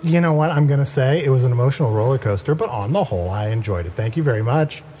was, you know what I'm going to say? It was an emotional roller coaster, but on the whole, I enjoyed it. Thank you very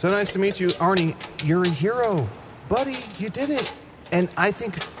much. So nice to meet you, Arnie. You're a hero. Buddy, you did it. And I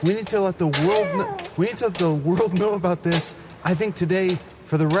think we need to let the world know about this. I think today,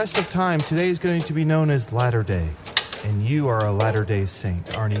 for the rest of time, today is going to be known as Latter Day. And you are a Latter-day Saint.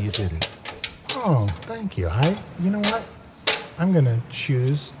 Arnie, you did it. Oh, thank you. You know what? I'm going to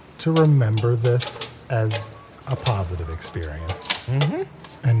choose to remember this as a positive experience.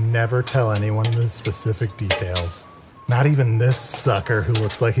 And never tell anyone the specific details. Not even this sucker who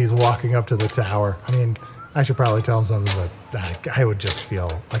looks like he's walking up to the tower. I mean, I should probably tell him something, but I would just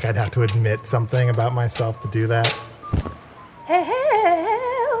feel like I'd have to admit something about myself to do that.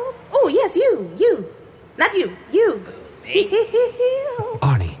 Help! Oh, yes, you. Not you.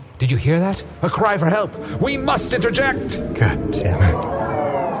 Arnie, did you hear that? A cry for help. We must interject. God damn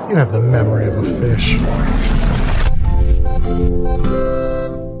it. You have the memory of a fish.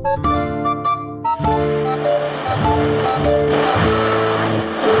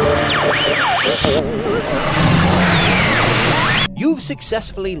 You've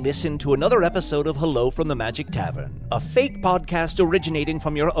successfully listened to another episode of Hello from the Magic Tavern, a fake podcast originating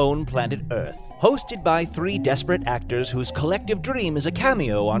from your own planet Earth, hosted by 3 desperate actors whose collective dream is a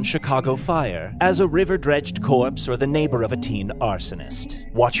cameo on Chicago Fire, as a river-dredged corpse or the neighbor of a teen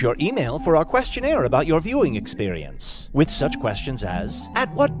arsonist. Watch your email for our questionnaire about your viewing experience, with such questions as,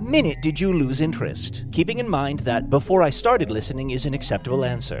 at what minute did you lose interest? Keeping in mind that before I started listening is an acceptable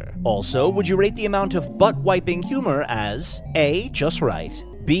answer. Also, would you rate the amount of butt-wiping humor as A, just right,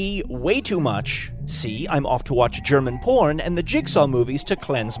 B. Way too much. C. I'm off to watch German porn and the Jigsaw movies to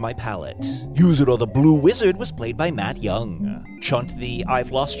cleanse my palate. Use It or the Blue Wizard was played by Matt Young. Chunt the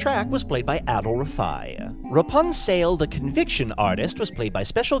I've Lost Track was played by Adol Rafai. Rapunzel the Conviction Artist was played by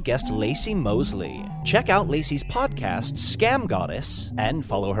special guest Laci Mosley. Check out Laci's podcast, Scam Goddess, and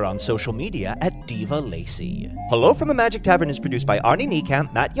follow her on social media at Diva Laci. Hello from the Magic Tavern is produced by Arnie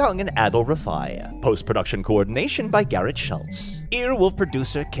Niekamp, Matt Young, and Adol Rafai. Post-production coordination by Garrett Schultz. Earwolf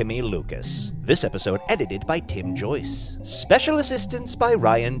producer Kimmy Lucas. This episode edited by Tim Joyce. Special assistance by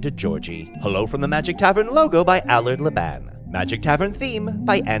Ryan DeGiorgi. Hello from the Magic Tavern logo by Allard Laban. Magic Tavern theme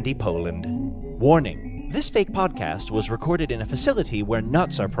by Andy Poland. Warning. This fake podcast was recorded in a facility where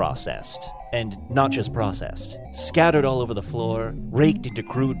nuts are processed. And not just processed. Scattered all over the floor, raked into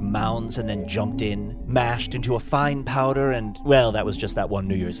crude mounds and then jumped in, mashed into a fine powder and, well, that was just that one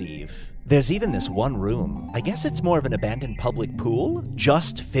New Year's Eve. There's even this one room. I guess it's more of an abandoned public pool,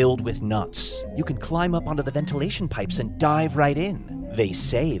 just filled with nuts. You can climb up onto the ventilation pipes and dive right in. They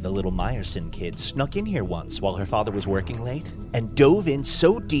say the little Meyerson kid snuck in here once while her father was working late and dove in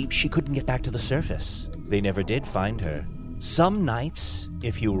so deep she couldn't get back to the surface. They never did find her. Some nights,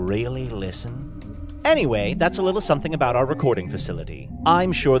 if you really listen. Anyway, that's a little something about our recording facility.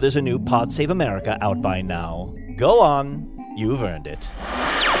 I'm sure there's a new Pod Save America out by now. Go on, you've earned it.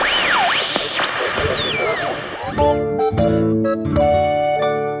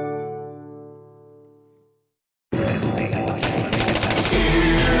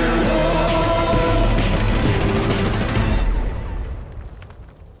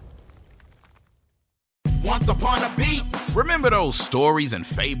 Once upon a beat. Remember those stories and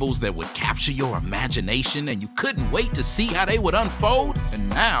fables that would capture your imagination and you couldn't wait to see how they would unfold? And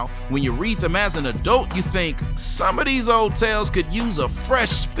now, when you read them as an adult, you think, some of these old tales could use a fresh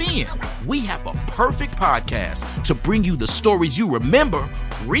spin. We have a perfect podcast to bring you the stories you remember,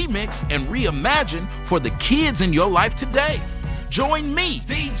 remix, and reimagine for the kids in your life today. Join me,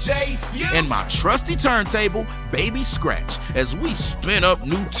 DJ Few, and my trusty turntable, Baby Scratch, as we spin up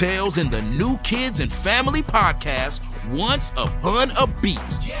new tales in the New Kids and Family podcast, Once Upon a Beat.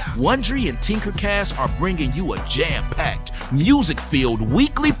 Wondry and Tinkercast are bringing you a jam-packed, music-filled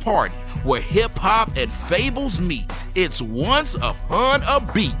weekly party where hip-hop and fables meet. It's Once Upon a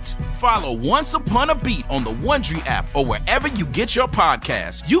Beat. Follow Once Upon a Beat on the Wondry app or wherever you get your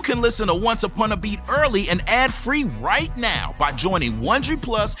podcasts. You can listen to Once Upon a Beat early and ad-free right now by joining Wondry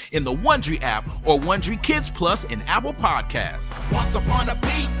Plus in the Wondry app or Wondry Kids Plus in Apple Podcasts. Once Upon a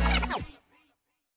Beat.